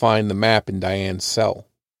one to find the map in Diane's cell.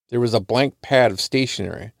 There was a blank pad of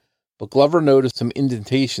stationery, but Glover noticed some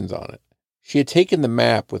indentations on it. She had taken the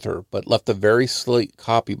map with her, but left a very slight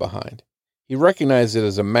copy behind. He recognized it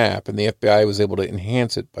as a map, and the FBI was able to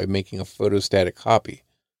enhance it by making a photostatic copy.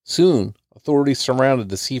 Soon, authorities surrounded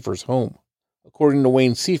the Seifers' home. According to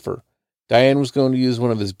Wayne Seifer, Diane was going to use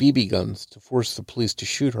one of his BB guns to force the police to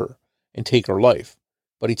shoot her and take her life,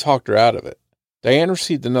 but he talked her out of it. Diane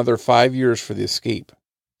received another 5 years for the escape.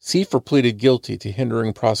 Seifer pleaded guilty to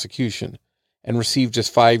hindering prosecution and received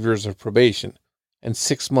just 5 years of probation and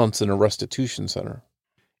 6 months in a restitution center.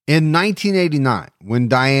 In 1989, when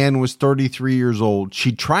Diane was 33 years old,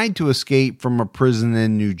 she tried to escape from a prison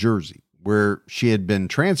in New Jersey, where she had been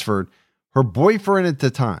transferred. Her boyfriend at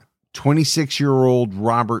the time 26-year-old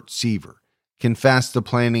Robert Seaver confessed to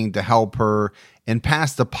planning to help her and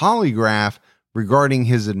passed a polygraph regarding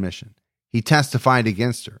his admission. He testified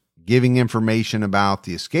against her, giving information about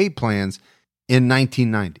the escape plans in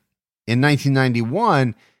 1990. In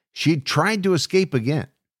 1991, she tried to escape again.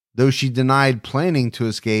 Though she denied planning to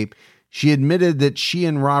escape, she admitted that she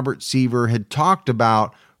and Robert Seaver had talked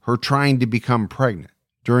about her trying to become pregnant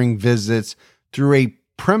during visits through a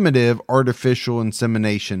primitive artificial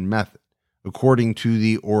insemination method, according to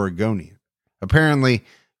the Oregonian. Apparently,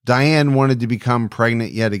 Diane wanted to become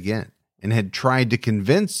pregnant yet again and had tried to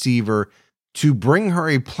convince Seaver to bring her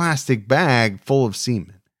a plastic bag full of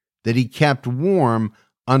semen that he kept warm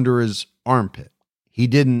under his armpit. He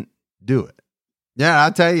didn't do it. Yeah,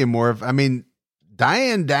 I'll tell you more.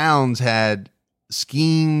 Diane Downs had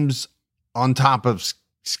schemes on top of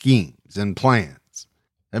schemes and plans.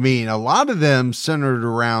 A lot of them centered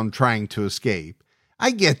around trying to escape.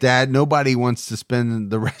 I get that. Nobody wants to spend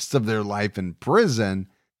the rest of their life in prison.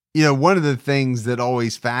 One of the things that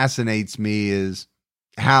always fascinates me is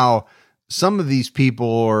how some of these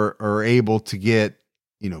people are able to get,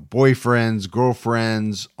 boyfriends,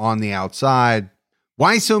 girlfriends on the outside.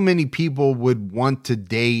 Why so many people would want to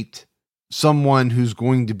date someone who's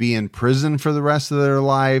going to be in prison for the rest of their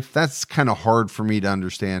life, that's kind of hard for me to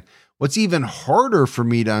understand. What's even harder for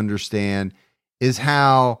me to understand is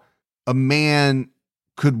how a man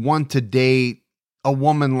could want to date a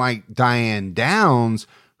woman like Diane Downs,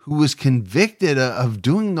 who was convicted of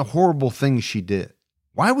doing the horrible things she did.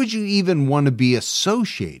 Why would you even want to be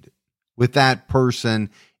associated with that person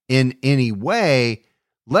in any way,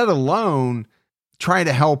 let alone try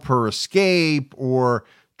to help her escape or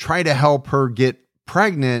try to help her get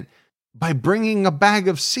pregnant by bringing a bag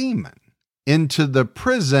of semen into the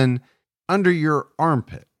prison under your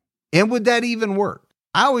armpit? And would that even work?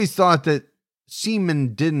 I always thought that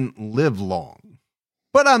semen didn't live long,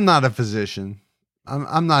 but I'm not a physician.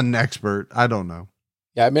 I'm not an expert. I don't know.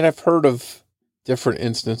 Yeah, I've heard of different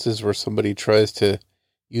instances where somebody tries to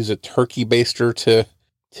use a turkey baster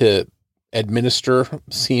to administer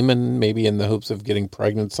semen, maybe in the hopes of getting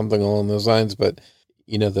pregnant, something along those lines. But,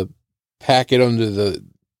 the packet under the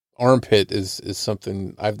armpit is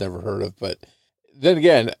something I've never heard of. But then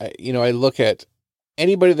again, I look at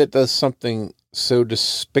anybody that does something so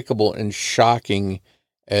despicable and shocking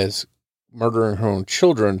as murdering her own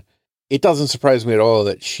children. It doesn't surprise me at all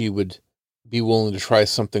that she would be willing to try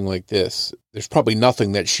something like this. There's probably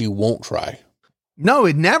nothing that she won't try. No,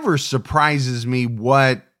 it never surprises me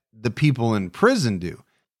what the people in prison do.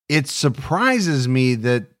 It surprises me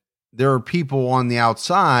that there are people on the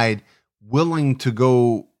outside willing to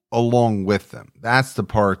go along with them. That's the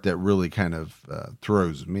part that really kind of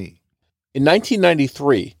throws me. In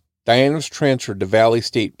 1993, Diane was transferred to Valley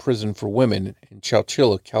State Prison for Women in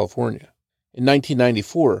Chowchilla, California. In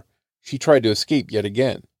 1994, she tried to escape yet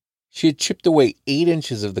again. She had chipped away 8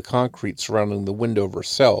 inches of the concrete surrounding the window of her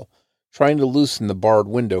cell, trying to loosen the barred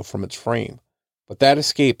window from its frame. But that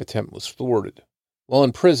escape attempt was thwarted. While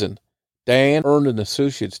in prison, Diane earned an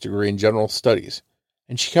associate's degree in general studies,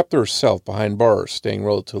 and she kept to herself behind bars, staying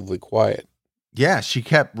relatively quiet. Yeah, she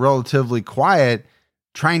kept relatively quiet,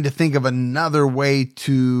 trying to think of another way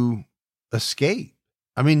to escape.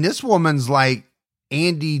 This woman's like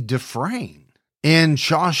Andy Dufresne in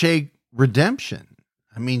Shawshank Redemption.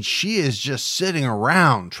 She is just sitting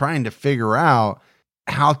around trying to figure out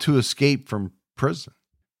how to escape from prison.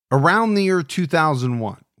 Around the year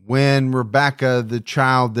 2001, when Rebecca, the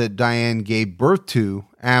child that Diane gave birth to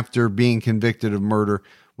after being convicted of murder,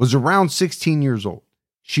 was around 16 years old,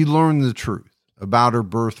 she learned the truth about her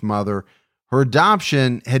birth mother. Her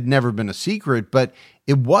adoption had never been a secret, but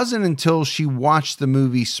it wasn't until she watched the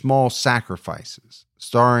movie Small Sacrifices,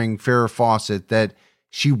 starring Farrah Fawcett, that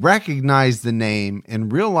she recognized the name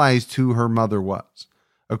and realized who her mother was.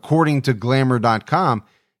 According to Glamour.com,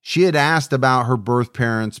 she had asked about her birth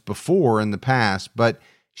parents before in the past, but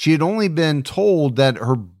she had only been told that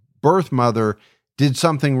her birth mother did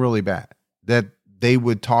something really bad that they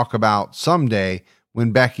would talk about someday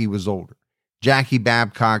when Becky was older. Jackie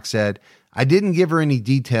Babcock said, "I didn't give her any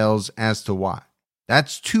details as to why.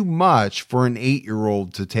 That's too much for an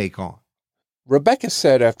 8-year-old to take on." Rebecca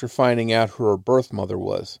said after finding out who her birth mother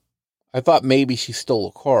was, "I thought maybe she stole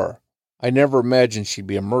a car. I never imagined she'd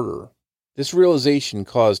be a murderer." This realization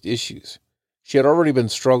caused issues. She had already been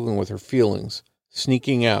struggling with her feelings,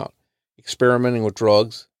 sneaking out, experimenting with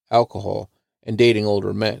drugs, alcohol, and dating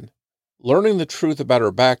older men. Learning the truth about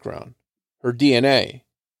her background, her DNA,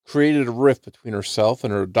 created a rift between herself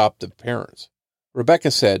and her adoptive parents.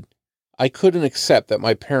 Rebecca said, "I couldn't accept that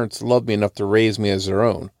my parents loved me enough to raise me as their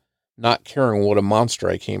own, not caring what a monster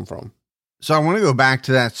I came from. So I want to go back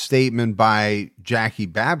to that statement by Jackie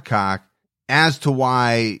Babcock as to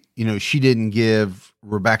why, she didn't give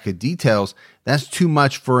Rebecca details. That's too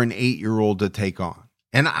much for an 8-year-old to take on.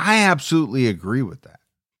 And I absolutely agree with that.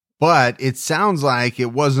 But it sounds like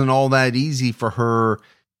it wasn't all that easy for her,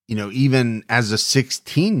 even as a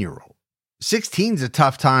 16-year-old. 16's a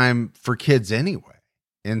tough time for kids anyway.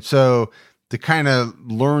 And so to kind of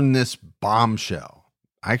learn this bombshell,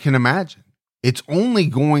 I can imagine it's only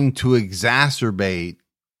going to exacerbate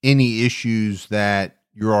any issues that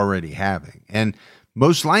you're already having and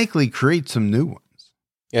most likely create some new ones.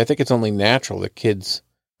 Yeah, I think it's only natural that kids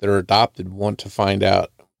that are adopted want to find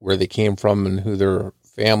out where they came from and who their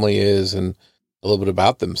family is and a little bit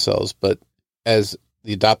about themselves. But as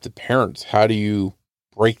the adopted parents, how do you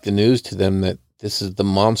break the news to them that this is the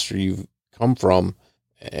monster you've come from?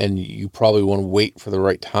 And you probably want to wait for the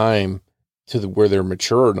right time where they're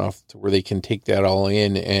mature enough to where they can take that all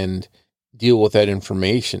in and deal with that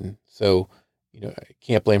information. So, I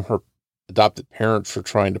can't blame her adopted parents for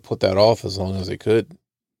trying to put that off as long as they could.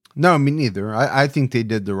 No, me neither. I think they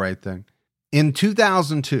did the right thing. In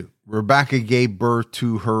 2002, Rebecca gave birth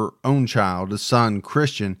to her own child, a son,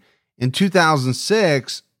 Christian. In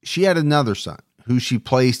 2006, she had another son who she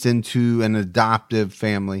placed into an adoptive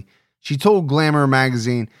family. She told Glamour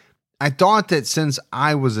magazine, "I thought that since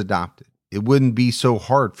I was adopted, it wouldn't be so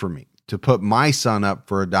hard for me to put my son up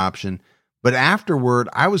for adoption, but afterward,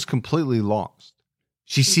 I was completely lost."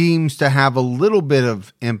 She seems to have a little bit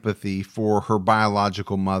of empathy for her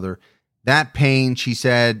biological mother. That pain, she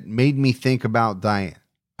said, made me think about Diane.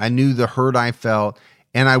 I knew the hurt I felt,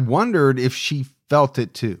 and I wondered if she felt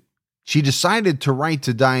it too. She decided to write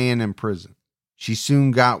to Diane in prison. She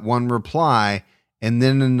soon got one reply and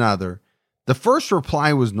then another. The first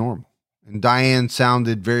reply was normal, and Diane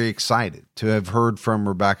sounded very excited to have heard from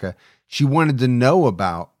Rebecca. She wanted to know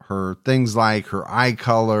about her, things like her eye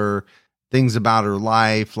color, things about her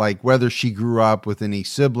life, like whether she grew up with any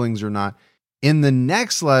siblings or not. In the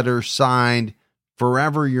next letter, signed,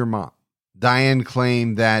 "Forever Your Mom," Diane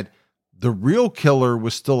claimed that the real killer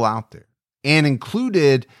was still out there and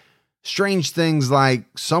included strange things like,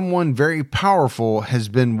 "Someone very powerful has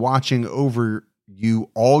been watching over you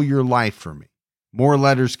all your life for me." More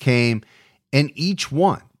letters came, and each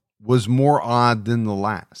one was more odd than the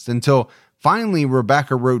last, until finally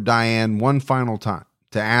Rebecca wrote Diane one final time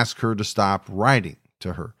to ask her to stop writing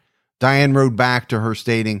to her. Diane wrote back to her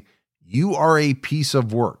stating, "You are a piece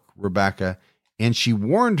of work, Rebecca," and she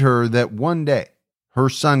warned her that one day her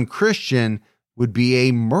son Christian would be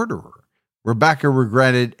a murderer. Rebecca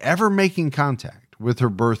regretted ever making contact with her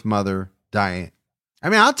birth mother, Diane. I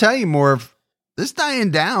mean, I'll tell you more, if this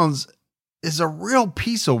Diane Downs is a real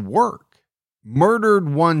piece of work. Murdered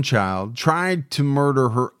one child, tried to murder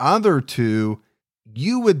her other two.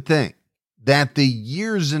 You would think that the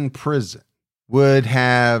years in prison would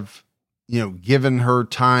have, given her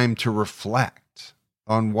time to reflect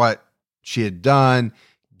on what she had done,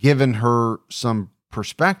 given her some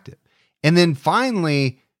perspective. And then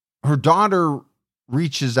finally, her daughter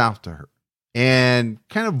reaches out to her and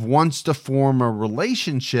kind of wants to form a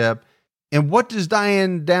relationship. And what does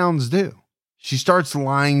Diane Downs do? She starts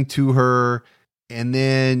lying to her. And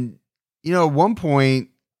then, at one point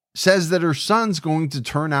says that her son's going to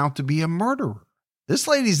turn out to be a murderer. This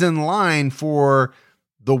lady's in line for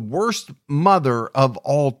the worst mother of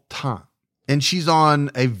all time. And she's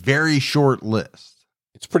on a very short list.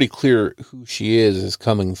 It's pretty clear who she is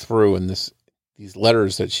coming through in these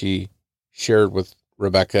letters that she shared with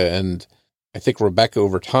Rebecca. And I think Rebecca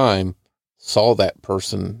over time saw that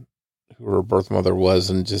person who her birth mother was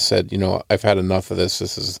and just said, "I've had enough of this.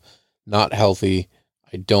 This is not healthy.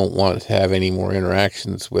 I don't want to have any more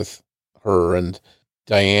interactions with her." And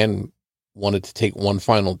Diane wanted to take one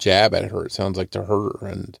final jab at her, it sounds like, to her.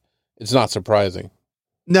 And it's not surprising.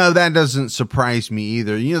 No, that doesn't surprise me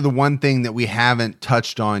either. The one thing that we haven't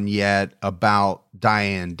touched on yet about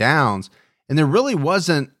Diane Downs, and there really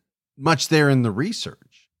wasn't much there in the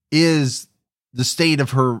research, is the state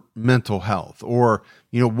of her mental health, or,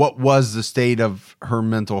 what was the state of her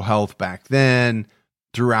mental health back then,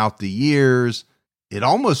 throughout the years. It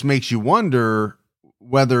almost makes you wonder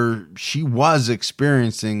whether she was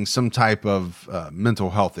experiencing some type of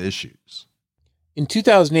mental health issues. In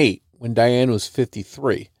 2008, when Diane was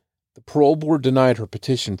 53, the parole board denied her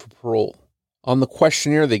petition for parole. On the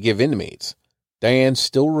questionnaire they give inmates, Diane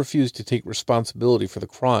still refused to take responsibility for the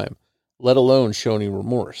crime, let alone show any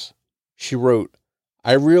remorse. She wrote,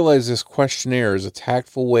 "I realize this questionnaire is a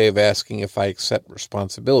tactful way of asking if I accept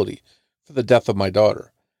responsibility for the death of my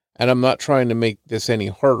daughter, and I'm not trying to make this any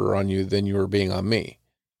harder on you than you are being on me.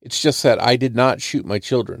 It's just that I did not shoot my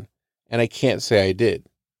children, and I can't say I did.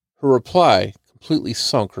 Her reply completely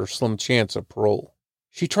sunk her slim chance of parole.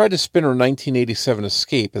 She tried to spin her 1987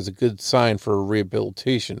 escape as a good sign for her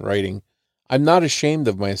rehabilitation, writing, "I'm not ashamed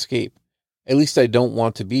of my escape. At least I don't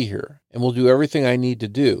want to be here, and will do everything I need to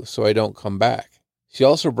do so I don't come back." She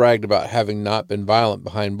also bragged about having not been violent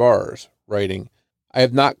behind bars, writing, "I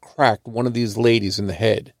have not cracked one of these ladies in the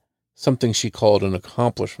head," something she called an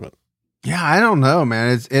accomplishment. Yeah, I don't know,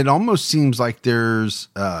 man. It almost seems like there's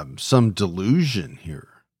some delusion here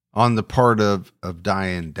on the part of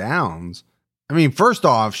Diane Downs. I mean, first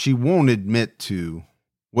off, she won't admit to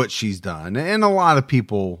what she's done, and a lot of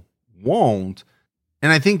people won't.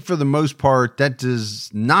 And I think for the most part, that does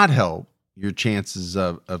not help your chances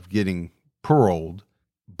of getting paroled.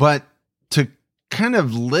 But to kind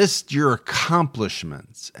of list your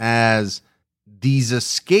accomplishments as these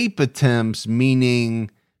escape attempts,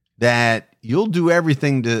 meaning that you'll do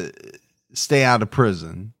everything to stay out of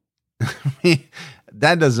prison, I mean,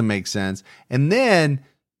 that doesn't make sense. And then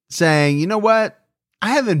saying, you know what?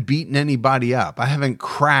 I haven't beaten anybody up. I haven't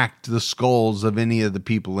cracked the skulls of any of the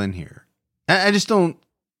people in here. I just don't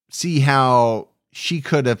see how she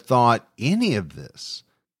could have thought any of this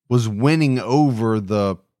was winning over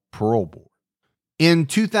the parole board. In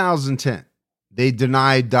 2010, they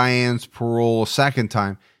denied Diane's parole a second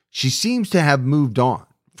time. She seems to have moved on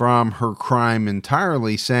from her crime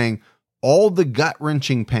entirely, saying, "All the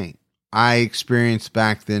gut-wrenching pain I experienced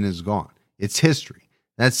back then is gone. It's history."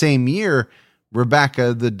 That same year,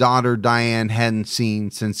 Rebecca, the daughter Diane hadn't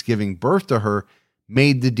seen since giving birth to her,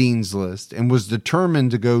 made the dean's list and was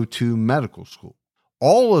determined to go to medical school.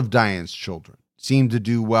 All of Diane's children seemed to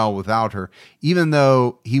do well without her. Even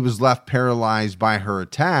though he was left paralyzed by her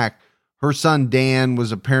attack, her son Dan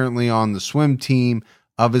was apparently on the swim team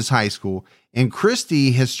of his high school, and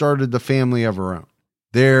Christy has started the family of her own.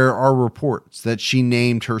 There are reports that she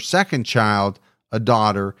named her second child, a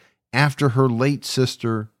daughter, after her late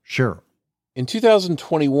sister, Cheryl. In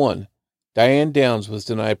 2021, Diane Downs was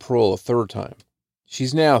denied parole a third time.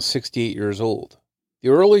 She's now 68 years old. The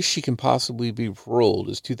earliest she can possibly be paroled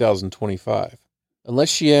is 2025. Unless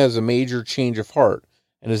she has a major change of heart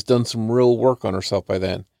and has done some real work on herself by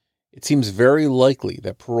then, it seems very likely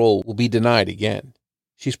that parole will be denied again.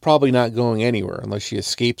 She's probably not going anywhere unless she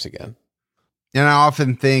escapes again. And I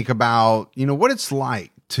often think about, what it's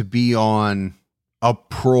like to be on a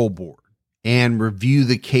parole board and review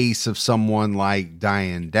the case of someone like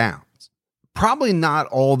Diane Downs. Probably not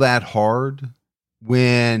all that hard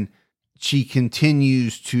when she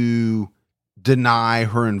continues to deny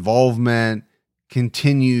her involvement,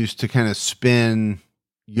 continues to kind of spin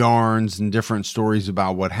yarns and different stories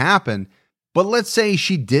about what happened. But let's say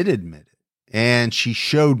she did admit it and she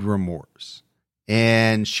showed remorse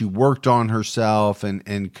and she worked on herself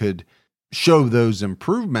and could show those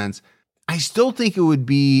improvements. I still think it would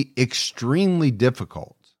be extremely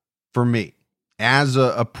difficult for me as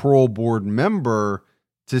a parole board member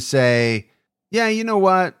to say, yeah, you know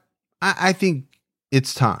what? I think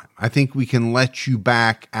it's time. I think we can let you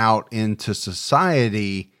back out into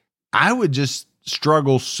society. I would just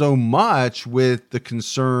struggle so much with the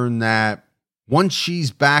concern that once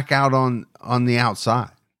she's back out on the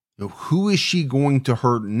outside, who is she going to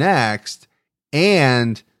hurt next?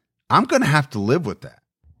 And I'm going to have to live with that.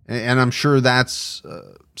 And I'm sure that's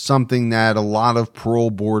something that a lot of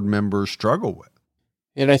parole board members struggle with.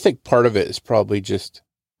 And I think part of it is probably just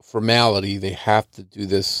formality. They have to do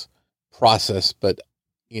this process. But,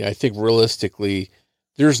 I think realistically,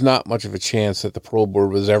 there's not much of a chance that the parole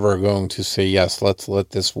board was ever going to say, yes, let's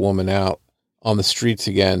let this woman out on the streets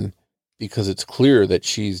again, because it's clear that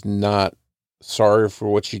she's not sorry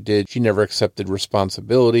for what she did. She never accepted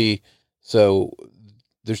responsibility. So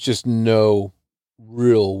there's just no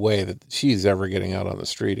real way that she's ever getting out on the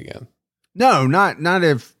street again. No, not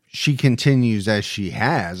if she continues as she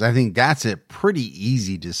has. I think that's a pretty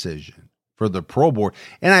easy decision for the parole board.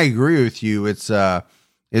 And I agree with you.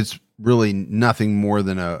 It's really nothing more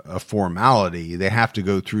than a formality. They have to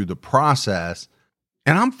go through the process.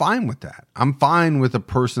 And I'm fine with that. I'm fine with a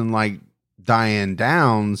person like Diane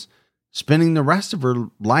Downs spending the rest of her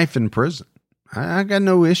life in prison. I got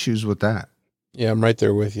no issues with that. Yeah, I'm right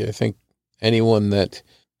there with you. I think anyone that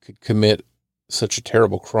could commit such a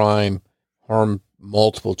terrible crime, harm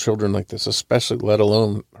multiple children like this, especially let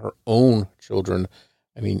alone her own children.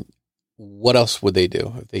 I mean, what else would they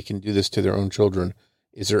do? If they can do this to their own children,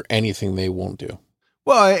 is there anything they won't do?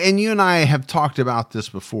 Well, and you and I have talked about this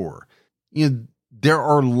before. There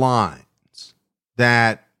are lines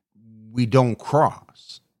that we don't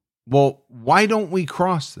cross. Well, why don't we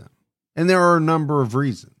cross them? And there are a number of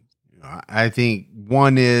reasons. I think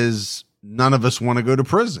one is none of us want to go to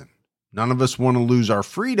prison. None of us want to lose our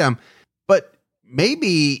freedom. But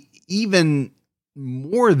maybe even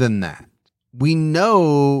more than that, we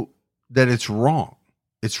know that it's wrong.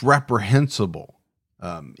 It's reprehensible.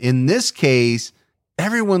 In this case,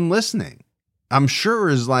 everyone listening, I'm sure,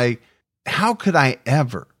 is like, how could I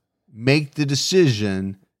ever make the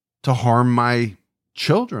decision to harm my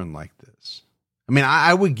children like this? I mean,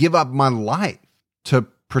 I would give up my life to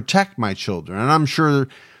protect my children. And I'm sure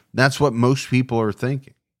that's what most people are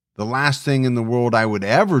thinking. The last thing in the world I would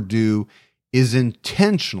ever do is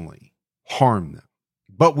intentionally harm them.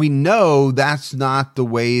 But we know that's not the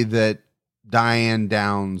way that Diane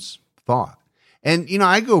Downs thought. And,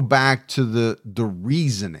 I go back to the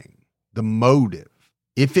reasoning, the motive.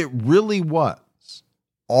 If it really was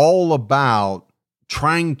all about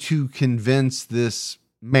trying to convince this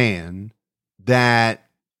man that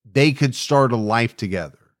they could start a life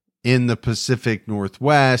together in the Pacific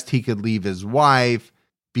Northwest, he could leave his wife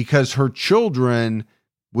because her children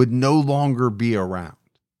would no longer be around.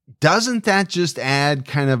 Doesn't that just add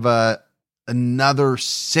kind of another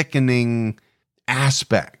sickening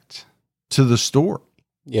aspect to the story?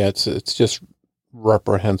 Yeah, it's just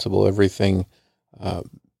reprehensible, everything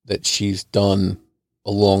that she's done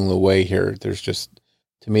along the way here. There's just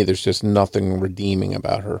nothing redeeming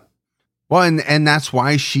about her. Well, and that's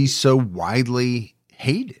why she's so widely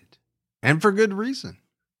hated, and for good reason.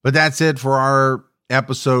 But that's it for our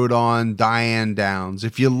episode on Diane Downs.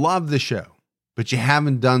 If you love the show, but you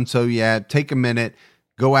haven't done so yet, take a minute,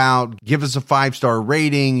 go out, give us a 5-star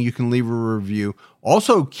rating. You can leave a review.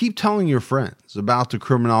 Also, keep telling your friends about the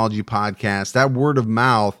Criminology Podcast. That word of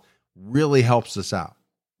mouth really helps us out.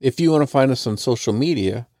 If you want to find us on social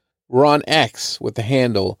media, we're on X with the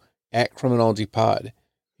handle @CriminologyPod.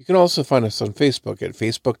 You can also find us on Facebook at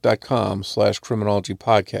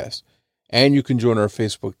facebook.com/criminologypodcast. And you can join our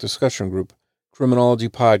Facebook discussion group, Criminology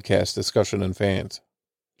Podcast Discussion and Fans.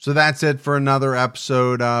 So that's it for another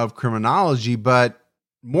episode of Criminology, but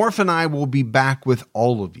Morph and I will be back with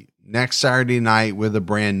all of you next Saturday night with a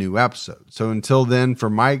brand new episode. So until then, for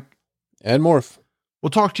Mike and Morph, we'll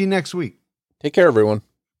talk to you next week. Take care, everyone.